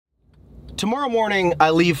Tomorrow morning, I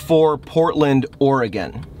leave for Portland,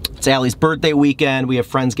 Oregon. It's Allie's birthday weekend. We have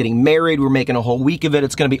friends getting married. We're making a whole week of it.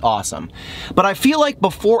 It's gonna be awesome. But I feel like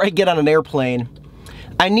before I get on an airplane,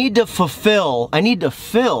 I need to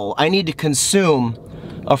consume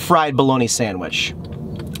a fried bologna sandwich.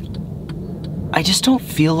 I just don't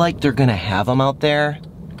feel like they're gonna have them out there.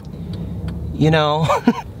 You know?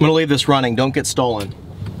 I'm gonna leave this running, don't get stolen.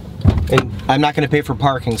 And I'm not gonna pay for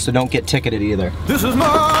parking, so don't get ticketed either. This is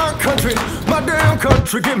my country, my damn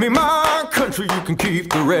country. Give me my country, you can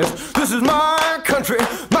keep the rest. This is my country,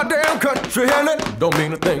 my damn country. And it don't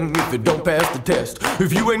mean a thing if you don't pass the test.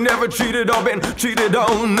 If you ain't never cheated or been cheated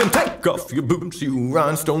on, then take off your boots, you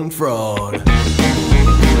rhinestone fraud.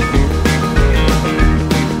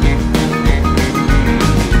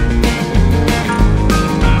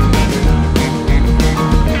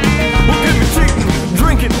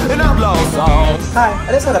 Hi,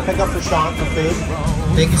 I just had a pickup for Sean for food.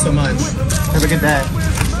 Thank you so much. Have a good day.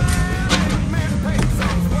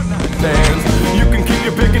 You can keep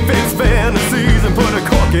your picket fence fantasies and put a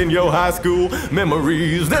cork in your high school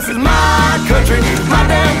memories. This is my country, my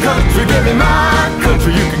damn country. Give me my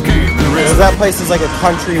country, you can keep the rest. So that place is like a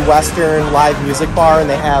country western live music bar, and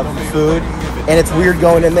they have food. And it's weird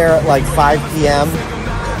going in there at like 5 p.m.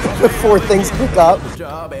 before things pick up.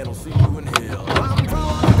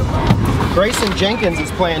 Grayson Jenkins is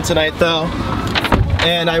playing tonight though,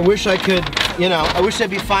 and I wish I could, you know, I wish that'd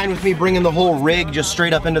be fine with me bringing the whole rig just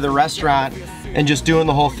straight up into the restaurant and just doing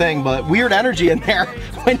the whole thing, but weird energy in there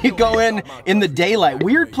when you go in the daylight.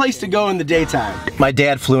 Weird place to go in the daytime. My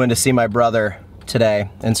dad flew in to see my brother today,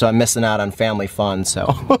 and so I'm missing out on family fun, so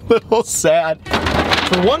a little sad.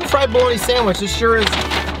 For one fried bologna sandwich, this sure is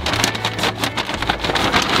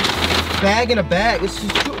bag in a bag. This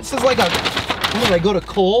is like a, would I go to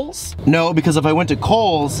Kohl's? No, because if I went to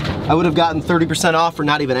Kohl's, I would have gotten 30% off for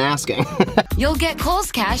not even asking. You'll get Kohl's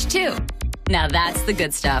cash too. Now that's the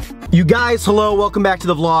good stuff. You guys, hello, welcome back to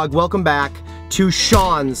the vlog. Welcome back to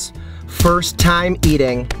Sean's first time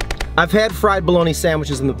eating. I've had fried bologna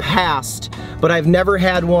sandwiches in the past, but I've never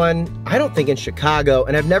had one, I don't think in Chicago,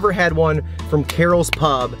 and I've never had one from Carol's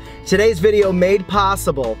Pub. Today's video made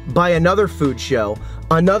possible by another food show,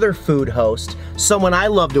 another food host, someone I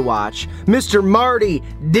love to watch, Mr. Marty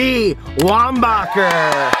D.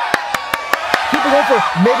 Wombacher. People go for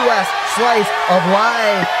Midwest slice of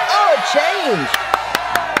life. Oh, it changed.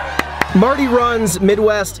 Marty runs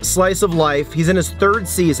Midwest Slice of Life. He's in his 3rd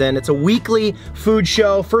season. It's a weekly food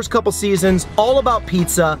show. First couple seasons, all about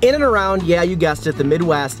pizza. In and around, yeah, you guessed it, the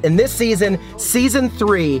Midwest. And this season, season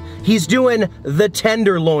 3, he's doing the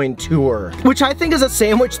Tenderloin Tour, which I think is a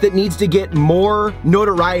sandwich that needs to get more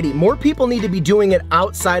notoriety. More people need to be doing it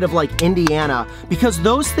outside of like Indiana, because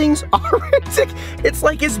those things are, it's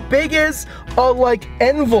like as big as a like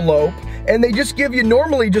envelope, and they just give you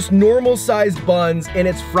normally just normal sized buns, and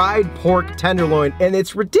it's fried pork tenderloin, and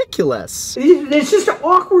it's ridiculous. It's just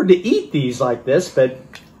awkward to eat these like this, but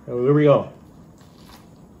here we go.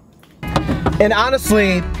 And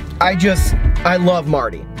honestly, I love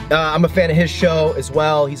Marty. I'm a fan of his show as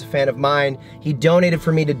well. He's a fan of mine. He donated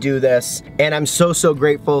for me to do this, and I'm so, so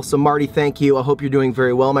grateful. So Marty, thank you. I hope you're doing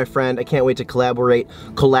very well, my friend. I can't wait to collaborate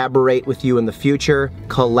with you in the future.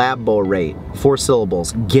 Collaborate, 4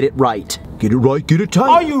 syllables. Get it right. Get it right, get it tight.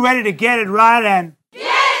 Are you ready to get it right and Get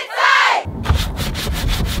it right!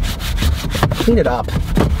 Clean it up.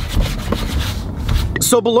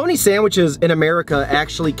 So bologna sandwiches in America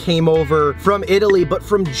actually came over from Italy, but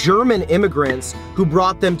from German immigrants who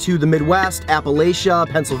brought them to the Midwest, Appalachia,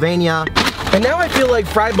 Pennsylvania. And now I feel like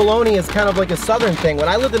fried bologna is kind of like a southern thing. When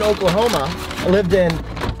I lived in Oklahoma, I lived in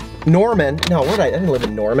Norman. No, I didn't live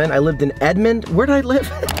in Norman. I lived in Edmond. Where did I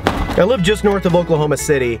live? I lived just north of Oklahoma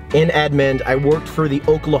City in Edmond. I worked for the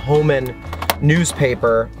Oklahoman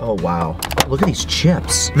newspaper. Oh, wow. Look at these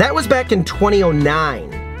chips. That was back in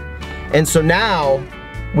 2009. And so now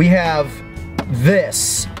we have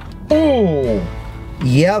this. Oh,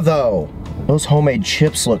 yeah though. Those homemade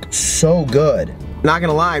chips look so good. Not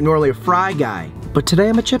gonna lie, I'm normally a fry guy, but today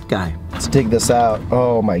I'm a chip guy. Let's dig this out.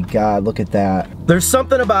 Oh my God, look at that. There's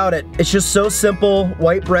something about it. It's just so simple.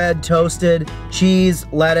 White bread, toasted, cheese,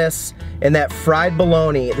 lettuce, and that fried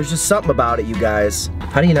bologna. There's just something about it, you guys.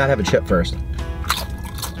 How do you not have a chip first?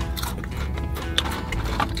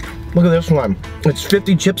 Look at this one. It's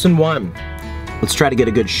 50 chips in one. Let's try to get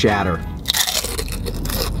a good shatter.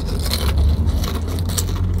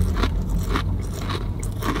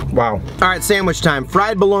 Wow. All right, sandwich time.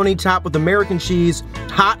 Fried bologna topped with American cheese,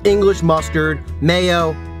 hot English mustard,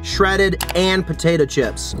 mayo, shredded, and potato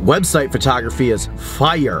chips. Website photography is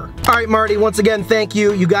fire. All right, Marty, once again, thank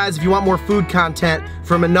you. You guys, if you want more food content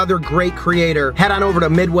from another great creator, head on over to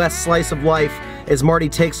Midwest Slice of Life as Marty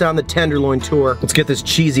takes on the Tenderloin Tour. Let's get this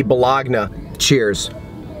cheesy Bologna. Cheers.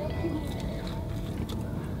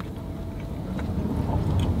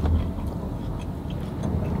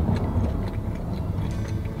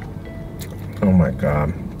 Oh my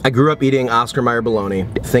God. I grew up eating Oscar Mayer bologna,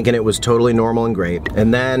 thinking it was totally normal and great.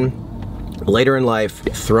 And then, later in life,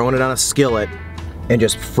 throwing it on a skillet and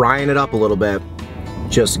just frying it up a little bit.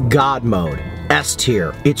 Just God mode. S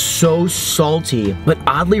tier. It's so salty, but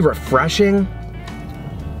oddly refreshing.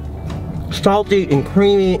 Salty and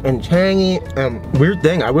creamy and tangy. Weird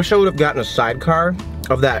thing, I wish I would have gotten a sidecar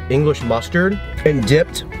of that English mustard and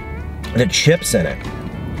dipped the chips in it.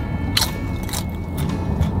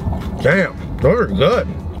 Damn, those are good.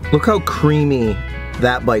 Look how creamy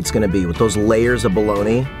that bite's gonna be with those layers of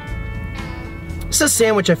bologna. It's a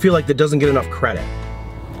sandwich I feel like that doesn't get enough credit.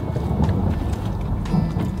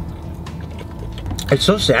 It's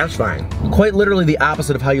so satisfying. Quite literally the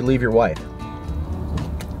opposite of how you leave your wife.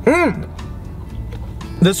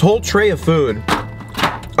 This whole tray of food,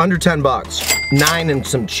 under 10 bucks, 9 and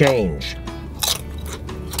some change.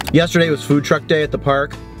 Yesterday was food truck day at the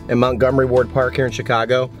park in Montgomery Ward Park here in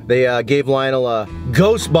Chicago. They gave Lionel a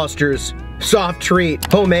Ghostbusters soft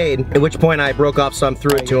treat, homemade, at which point I broke off some,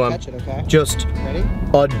 threw it to him. Okay. Just Ready?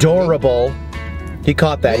 Adorable. He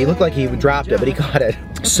caught that. He looked like he dropped it, but he caught it.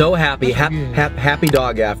 So happy, happy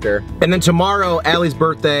dog after. And then tomorrow, Allie's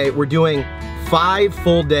birthday, we're doing 5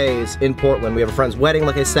 full days in Portland. We have a friend's wedding,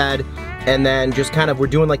 like I said, and then just kind of, we're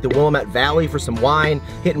doing like the Willamette Valley for some wine,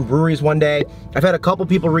 hitting breweries one day. I've had a couple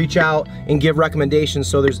people reach out and give recommendations,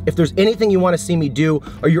 so if there's anything you want to see me do,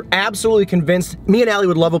 or you're absolutely convinced me and Allie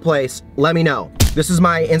would love a place, let me know. This is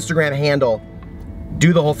my Instagram handle.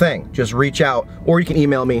 Do the whole thing. Just reach out, or you can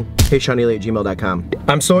email me, HeySeanEly@gmail.com.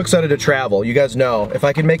 I'm so excited to travel. You guys know, if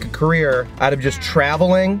I could make a career out of just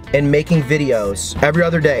traveling and making videos every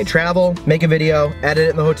other day. Travel, make a video, edit it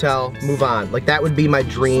in the hotel, move on. Like, that would be my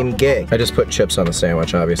dream gig. I just put chips on the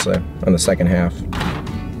sandwich, obviously, on the second half.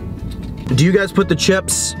 Do you guys put the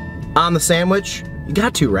chips on the sandwich? You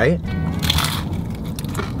got to, right?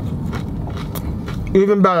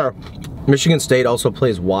 Even better. Michigan State also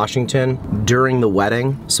plays Washington during the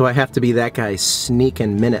wedding, so I have to be that guy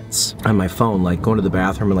sneaking minutes on my phone, like going to the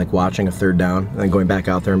bathroom and like watching a third down, and then going back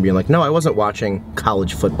out there and being like, no, I wasn't watching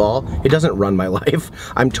college football. It doesn't run my life.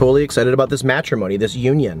 I'm totally excited about this matrimony, this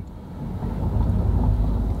union.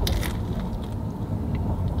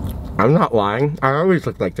 I'm not lying. I always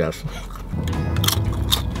look like this.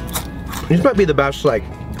 These might be the best, like,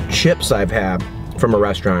 chips I've had from a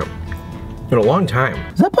restaurant in a long time.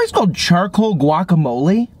 Is that place called Charcoal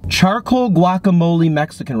Guacamole? Charcoal Guacamole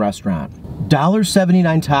Mexican restaurant.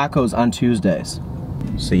 $1.79 tacos on Tuesdays.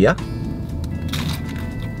 See ya.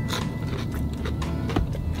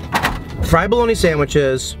 Fried bologna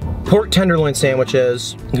sandwiches, pork tenderloin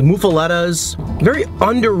sandwiches, muffulettas, very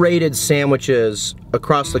underrated sandwiches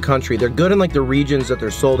across the country. They're good in like the regions that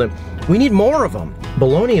they're sold in. We need more of them.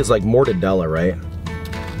 Bologna is like mortadella, right?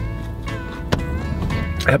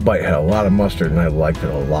 That bite had a lot of mustard and I liked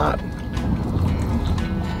it a lot.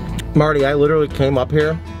 Marty, I literally came up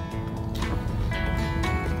here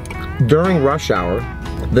during rush hour,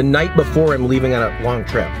 the night before I'm leaving on a long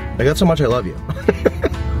trip. Like, that's how much I love you.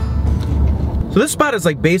 So this spot is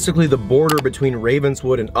like basically the border between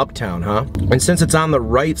Ravenswood and Uptown, huh? And since it's on the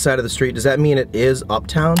right side of the street, does that mean it is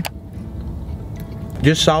Uptown?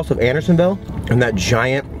 Just south of Andersonville? And that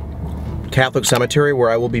giant Catholic cemetery where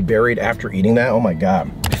I will be buried after eating that. Oh my God.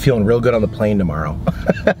 I'm feeling real good on the plane tomorrow.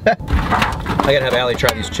 I gotta have Allie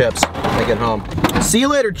try these chips when I get home. See you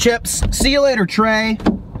later, chips. See you later, Trey.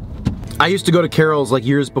 I used to go to Carol's like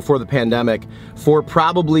years before the pandemic for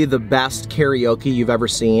probably the best karaoke you've ever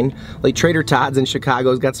seen. Like Trader Todd's in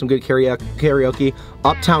Chicago's got some good karaoke.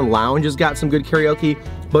 Uptown Lounge has got some good karaoke.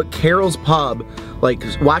 But Carol's Pub, like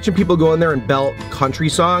watching people go in there and belt country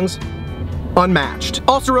songs, unmatched.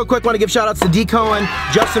 Also real quick, want to give shout outs to D. Cohen,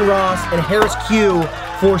 Justin Ross, and Harris Q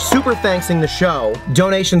for super thanksing the show.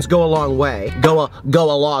 Donations go a long way. Go a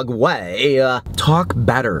long way. Talk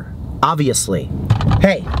better, obviously.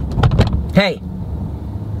 Hey,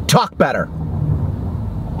 talk better.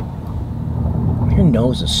 Your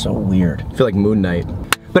nose is so weird. I feel like Moon Knight.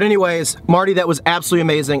 But anyways, Marty, that was absolutely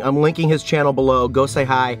amazing. I'm linking his channel below. Go say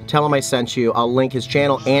hi, tell him I sent you. I'll link his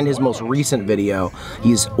channel and his most recent video.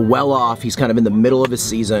 He's well off. He's kind of in the middle of his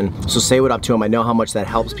season. So say what up to him. I know how much that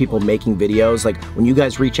helps people making videos. Like when you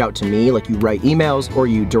guys reach out to me, like you write emails or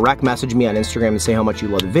you direct message me on Instagram and say how much you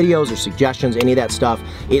love the videos or suggestions, any of that stuff,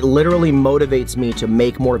 it literally motivates me to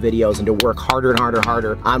make more videos and to work harder and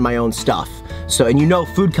harder on my own stuff. So, and you know,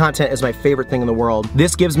 food content is my favorite thing in the world.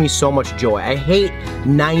 This gives me so much joy. I hate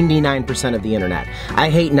 99% of the internet. I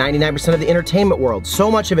hate 99% of the entertainment world. So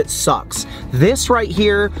much of it sucks. This right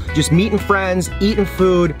here, just meeting friends, eating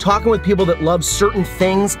food, talking with people that love certain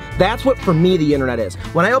things, that's what for me the internet is.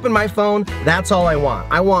 When I open my phone, that's all I want.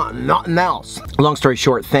 I want nothing else. Long story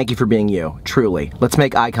short, thank you for being you, truly. Let's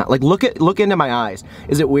make eye contact. Like look into my eyes.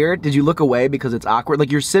 Is it weird? Did you look away because it's awkward?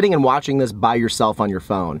 Like you're sitting and watching this by yourself on your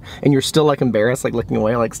phone and you're still like embarrassed, like looking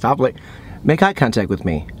away, like stop, like make eye contact with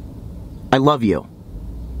me. I love you.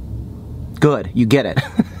 Good, you get it.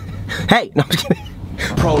 Hey, no, I'm just kidding.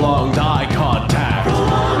 Prolonged eye contact.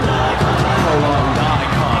 Prolonged eye contact. Prolonged eye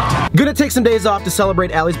contact. Gonna take some days off to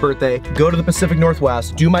celebrate Allie's birthday, go to the Pacific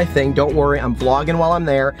Northwest, do my thing, don't worry, I'm vlogging while I'm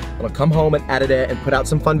there. I'll come home and edit it and put out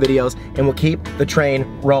some fun videos and we'll keep the train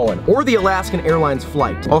rolling. Or the Alaskan Airlines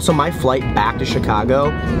flight. Also, my flight back to Chicago,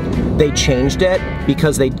 they changed it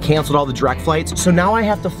because they canceled all the direct flights. So now I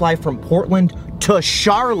have to fly from Portland to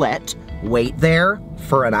Charlotte, wait there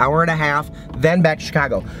for an hour and a half, then back to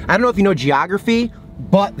Chicago. I don't know if you know geography,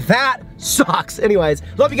 but that sucks. Anyways,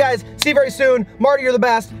 love you guys. See you very soon. Marty, you're the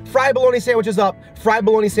best. Fried bologna sandwiches up, fried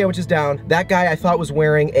bologna sandwiches down. That guy I thought was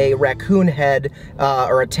wearing a raccoon head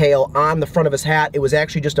or a tail on the front of his hat. It was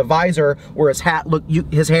actually just a visor where his hat, look,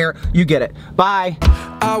 his hair, you get it. Bye.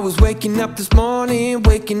 I was waking up this morning,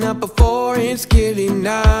 waking up before it's getting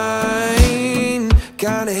 9.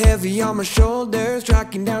 Kinda heavy on my shoulders,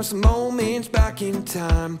 tracking down some moments back in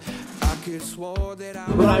time. I could swore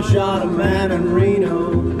that But I shot a man in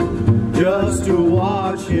Reno just to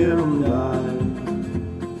watch him die.